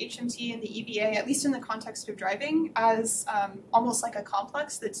treating the HMT and the EBA, at least in the context of driving, as almost like a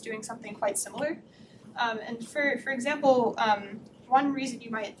complex that's doing something quite similar. And for example, one reason you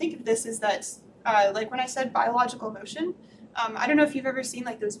might think of this is that, when I said biological motion, I don't know if you've ever seen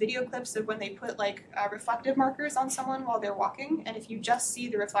those video clips of when they put reflective markers on someone while they're walking, and if you just see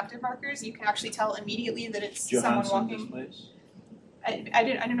the reflective markers, you can actually tell immediately that it's someone walking. Displays? I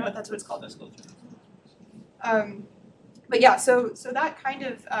don't know that's what it's called. But yeah, so that kind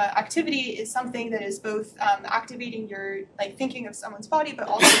of activity is something that is both activating your thinking of someone's body, but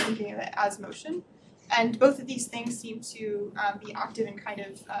also thinking of it as motion. And both of these things seem to be active in kind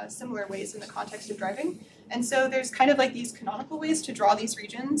of similar ways in the context of driving. And so there's kind of these canonical ways to draw these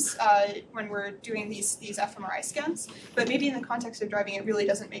regions when we're doing these fMRI scans. But maybe in the context of driving, it really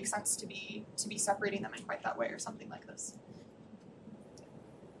doesn't make sense to be separating them in quite that way or something like this.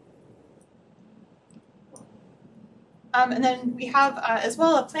 And then we have as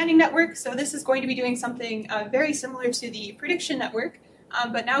well a planning network. So this is going to be doing something very similar to the prediction network,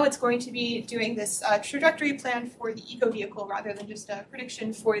 but now it's going to be doing this trajectory plan for the eco vehicle rather than just a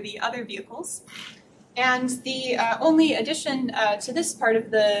prediction for the other vehicles. And the only addition to this part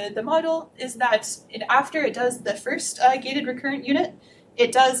of the model is that after it does the first gated recurrent unit,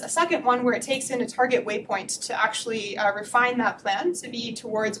 it does a second one where it takes in a target waypoint to actually refine that plan to be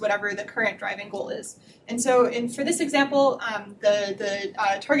towards whatever the current driving goal is. And so for this example, the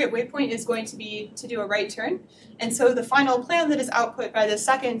target waypoint is going to be to do a right turn. And so the final plan that is output by the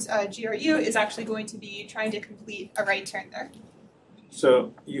second GRU is actually going to be trying to complete a right turn there.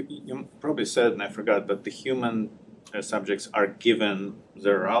 So you probably said, and I forgot, but the human subjects are given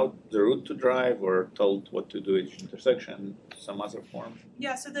the route to drive, or told what to do at each intersection, some other form?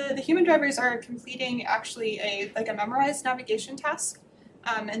 Yeah, so the human drivers are completing actually a memorized navigation task.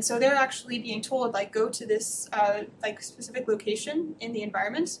 And so they're actually being told, like, go to this specific location in the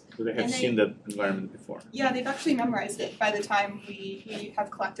environment. So they have seen that environment before? Yeah, they've actually memorized it by the time we have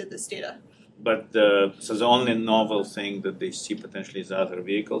collected this data. But so the only novel thing that they see potentially is the other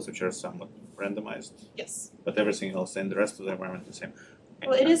vehicles, which are somewhat randomized. Yes. But everything else and the rest of the environment is the same.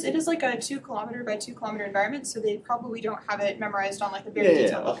 Well, it is like a 2 kilometer by 2 kilometer environment, so they probably don't have it memorized on like a very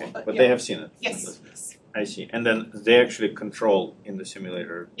detailed level. Okay. But they have seen it. Yes. I see. And then they actually control in the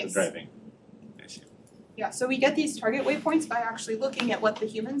simulator the driving. I see. Yeah, so we get these target waypoints by actually looking at what the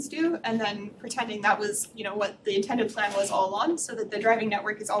humans do and then pretending that was, what the intended plan was all along, so that the driving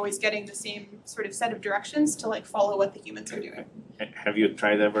network is always getting the same sort of set of directions to like follow what the humans are doing. Have you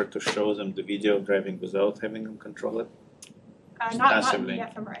tried ever to show them the video of driving without having them control it? Not in the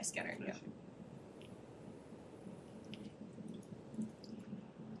fMRI scanner, yeah.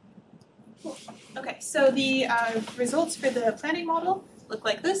 Cool. Okay, so the results for the planning model look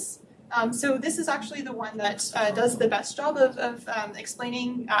like this. So this is actually the one that does the best job of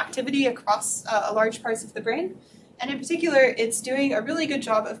explaining activity across large parts of the brain. And in particular, it's doing a really good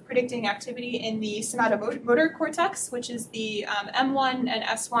job of predicting activity in the somatomotor cortex, which is the M1 and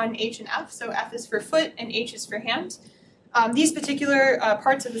S1, H and F. So F is for foot and H is for hand. These particular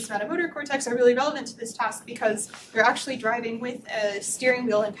parts of the somatomotor cortex are really relevant to this task because they're actually driving with a steering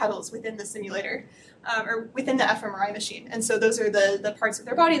wheel and pedals within the simulator, or within the fMRI machine. And so those are the parts of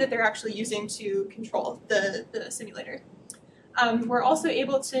their body that they're actually using to control the simulator. We're also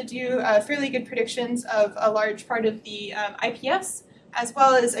able to do fairly good predictions of a large part of the IPS, as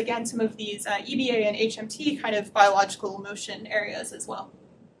well as, again, some of these EBA and HMT kind of biological motion areas as well.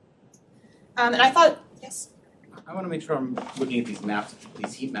 And I thought, yes? I want to make sure I'm looking at these maps,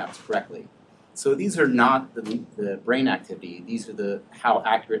 these heat maps correctly. So these are not the brain activity. These are how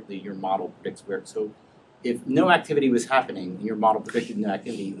accurately your model predicts where. So if no activity was happening and your model predicted no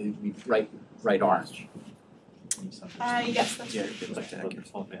activity, it would be bright orange. Yes, that's true.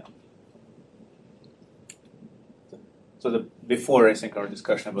 So before, I think our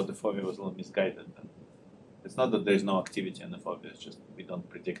discussion about the fovea was a little misguided. It's not that there's no activity in the fovea, it's just we don't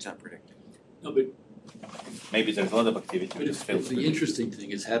predict. It's not predicted. No, but maybe there's a lot of activity. But if the interesting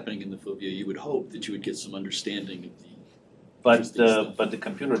thing is happening in the fovea, you would hope that you would get some understanding of the But the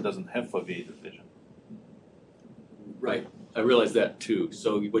computer doesn't have foveated vision. Right. I realize that too.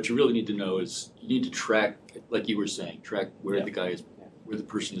 So what you really need to know is you need to track, like you were saying, track where the guy is, where the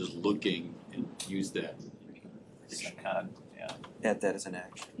person is looking, and use that. Add that as an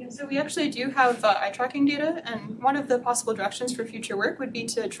action. Yeah, so we actually do have eye tracking data, and one of the possible directions for future work would be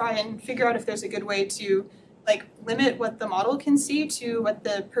to try and figure out if there's a good way to limit what the model can see to what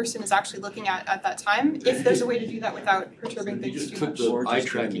the person is actually looking at that time, if there's a way to do that without perturbing So things you too just much. took the eye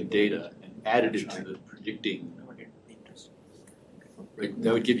tracking data and added it to the predicting. Right,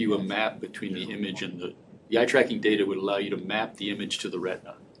 that would give you a map between the image and the eye tracking data would allow you to map the image to the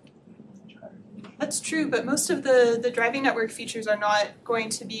retina. That's true, but most of the driving network features are not going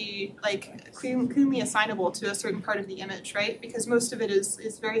to be cleanly assignable to a certain part of the image, right? Because most of it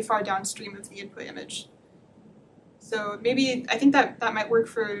is very far downstream of the input image. So maybe I think that might work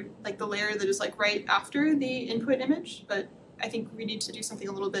for the layer that is right after the input image, but I think we need to do something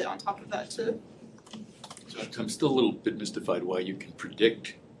a little bit on top of that too. So I'm still a little bit mystified why you can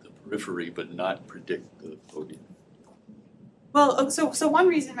predict the periphery but not predict the fovea. Well, so one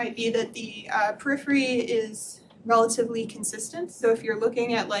reason might be that the periphery is relatively consistent. So if you're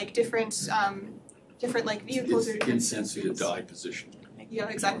looking at different vehicles or It's different insensitive to eye position. Yeah,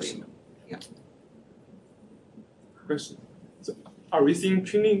 exactly. Yeah. Question. So are we seeing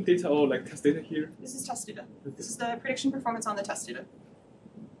training data or test data here? This is test data. This is the prediction performance on the test data.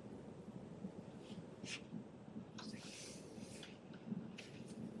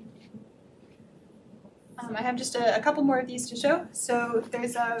 I have just a couple more of these to show. So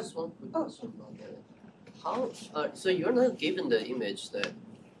there's a. Just one quick question about that. So you're not given the image that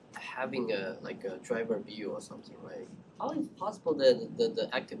having a driver view or something, right? How is it possible that the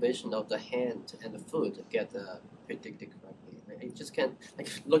activation of the hand and the foot get predicted correctly? I just can't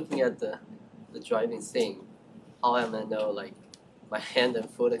looking at the driving thing. How am I know my hand and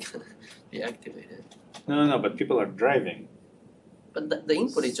foot are gonna be activated. No, but people are driving. But the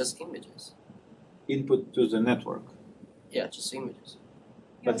input is just images. Input to the network. Yeah, just images.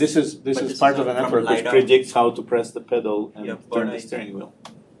 But this is this part is of a from network which LiDAR. predicts how to press the pedal and Yeah, turn but the I steering wheel.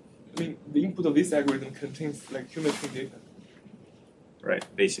 I mean, the input of this algorithm contains like human trained data. Right,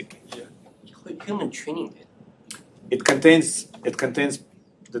 basically. Human training data. It contains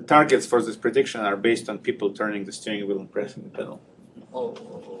the targets for this prediction are based on people turning the steering wheel and pressing the pedal.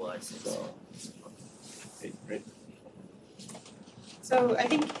 Oh, I see. So, right. So I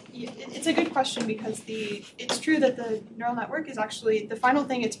think it's a good question because it's true that the neural network is actually, the final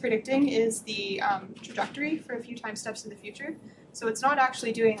thing it's predicting is the trajectory for a few time steps in the future. So it's not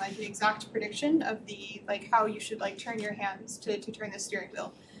actually doing like the exact prediction of the like how you should like turn your hands to turn the steering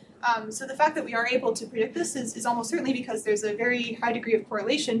wheel. So the fact that we are able to predict this is almost certainly because there's a very high degree of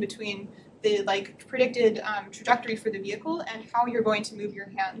correlation between the like predicted trajectory for the vehicle and how you're going to move your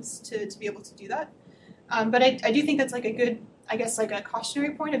hands to be able to do that. But I do think that's like a good, I guess like a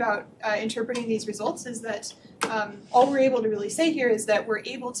cautionary point about interpreting these results is that all we're able to really say here is that we're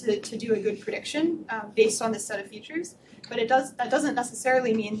able to do a good prediction based on this set of features. But that doesn't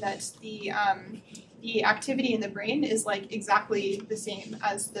necessarily mean that the activity in the brain is like exactly the same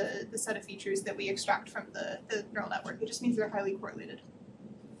as the set of features that we extract from the neural network. It just means they're highly correlated.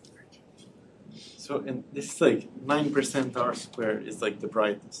 So, and this is like 9% R squared is like the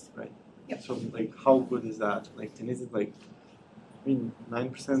brightest, right? Yep. So, like, how good is that? Like, and is it like, I mean,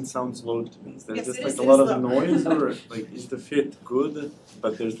 9% sounds low to me. Is there Yes, just it like is- a it lot is of low. noise, or like, is the fit good,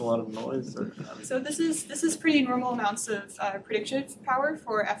 but there's a lot of noise? Or So this is pretty normal amounts of predictive power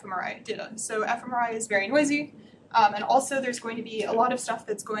for fMRI data. So fMRI is very noisy, and also there's going to be a lot of stuff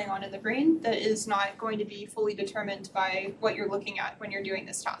that's going on in the brain that is not going to be fully determined by what you're looking at when you're doing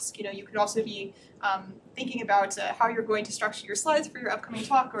this task. You know, you could also be thinking about how you're going to structure your slides for your upcoming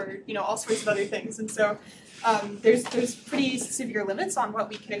talk, or all sorts of other things. And so there's pretty severe limits on what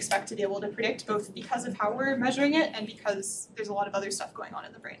we can expect to be able to predict, both because of how we're measuring it and because there's a lot of other stuff going on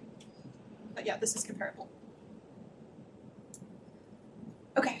in the brain. But yeah, this is comparable.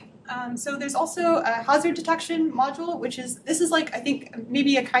 Okay, so there's also a hazard detection module, this is like, I think,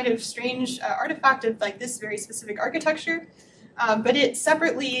 maybe a kind of strange artifact of like this very specific architecture. But it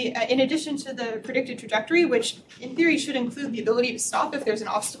separately, in addition to the predicted trajectory, which in theory should include the ability to stop if there's an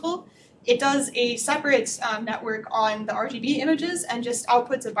obstacle, it does a separate network on the RGB images and just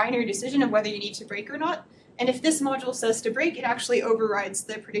outputs a binary decision of whether you need to brake or not. And if this module says to brake, it actually overrides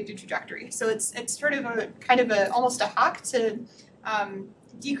the predicted trajectory. So it's sort of a kind of almost a hack to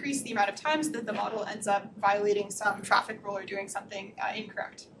decrease the amount of times that the model ends up violating some traffic rule or doing something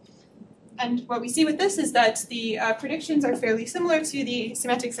incorrect. And what we see with this is that the predictions are fairly similar to the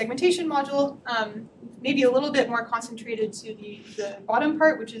semantic segmentation module, maybe a little bit more concentrated to the bottom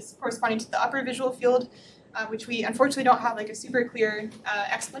part, which is corresponding to the upper visual field, which we unfortunately don't have like a super clear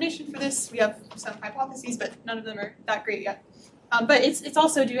explanation for this. We have some hypotheses, but none of them are that great yet. But it's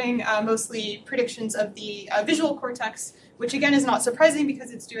also doing mostly predictions of the visual cortex, which again is not surprising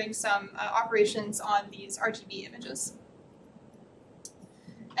because it's doing some operations on these RGB images.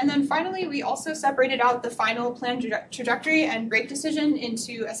 And then finally, we also separated out the final planned trajectory and brake decision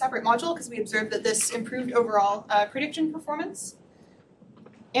into a separate module because we observed that this improved overall prediction performance.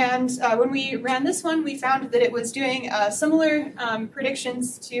 And when we ran this one, we found that it was doing similar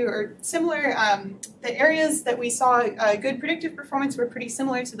predictions to, or similar, the areas that we saw good predictive performance were pretty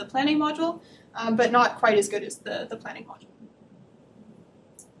similar to the planning module, but not quite as good as the planning module.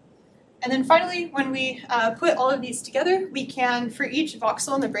 And then finally, when we put all of these together, we can, for each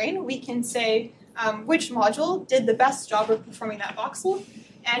voxel in the brain, we can say which module did the best job of performing that voxel.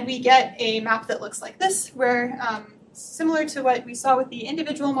 And we get a map that looks like this, where similar to what we saw with the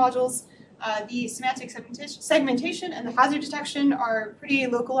individual modules, the semantic segmentation and the hazard detection are pretty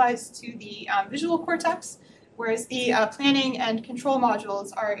localized to the visual cortex, whereas the planning and control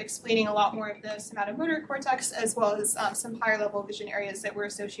modules are explaining a lot more of the somatomotor cortex, as well as some higher level vision areas that we're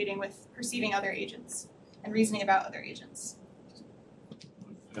associating with perceiving other agents and reasoning about other agents.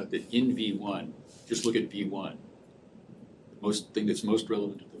 In V1, just look at V1. The thing that's most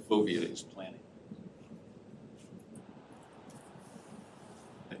relevant to the fovea is planning.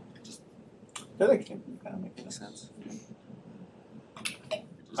 That actually kind of makes sense.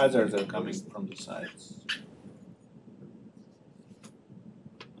 Hazards are coming from the sides.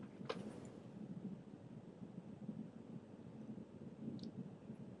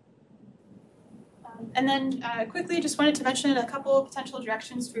 And then quickly, just wanted to mention a couple of potential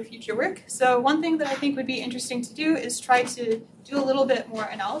directions for future work. So one thing that I think would be interesting to do is try to do a little bit more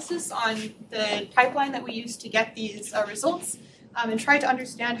analysis on the pipeline that we use to get these results. and try to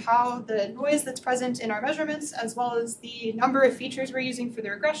understand how the noise that's present in our measurements, as well as the number of features we're using for the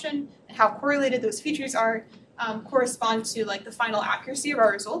regression and how correlated those features are, correspond to like the final accuracy of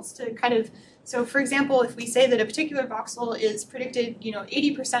our results to kind of, so for example, if we say that a particular voxel is predicted,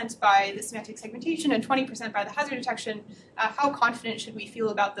 80% by the semantic segmentation and 20% by the hazard detection, how confident should we feel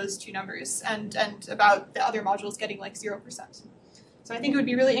about those two numbers and about the other modules getting like 0%? So I think it would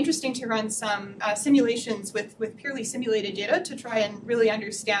be really interesting to run some simulations with purely simulated data to try and really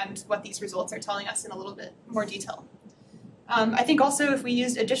understand what these results are telling us in a little bit more detail. I think also if we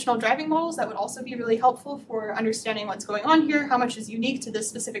used additional driving models, that would also be really helpful for understanding what's going on here, how much is unique to this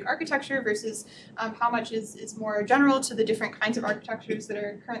specific architecture versus how much is more general to the different kinds of architectures that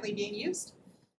are currently being used.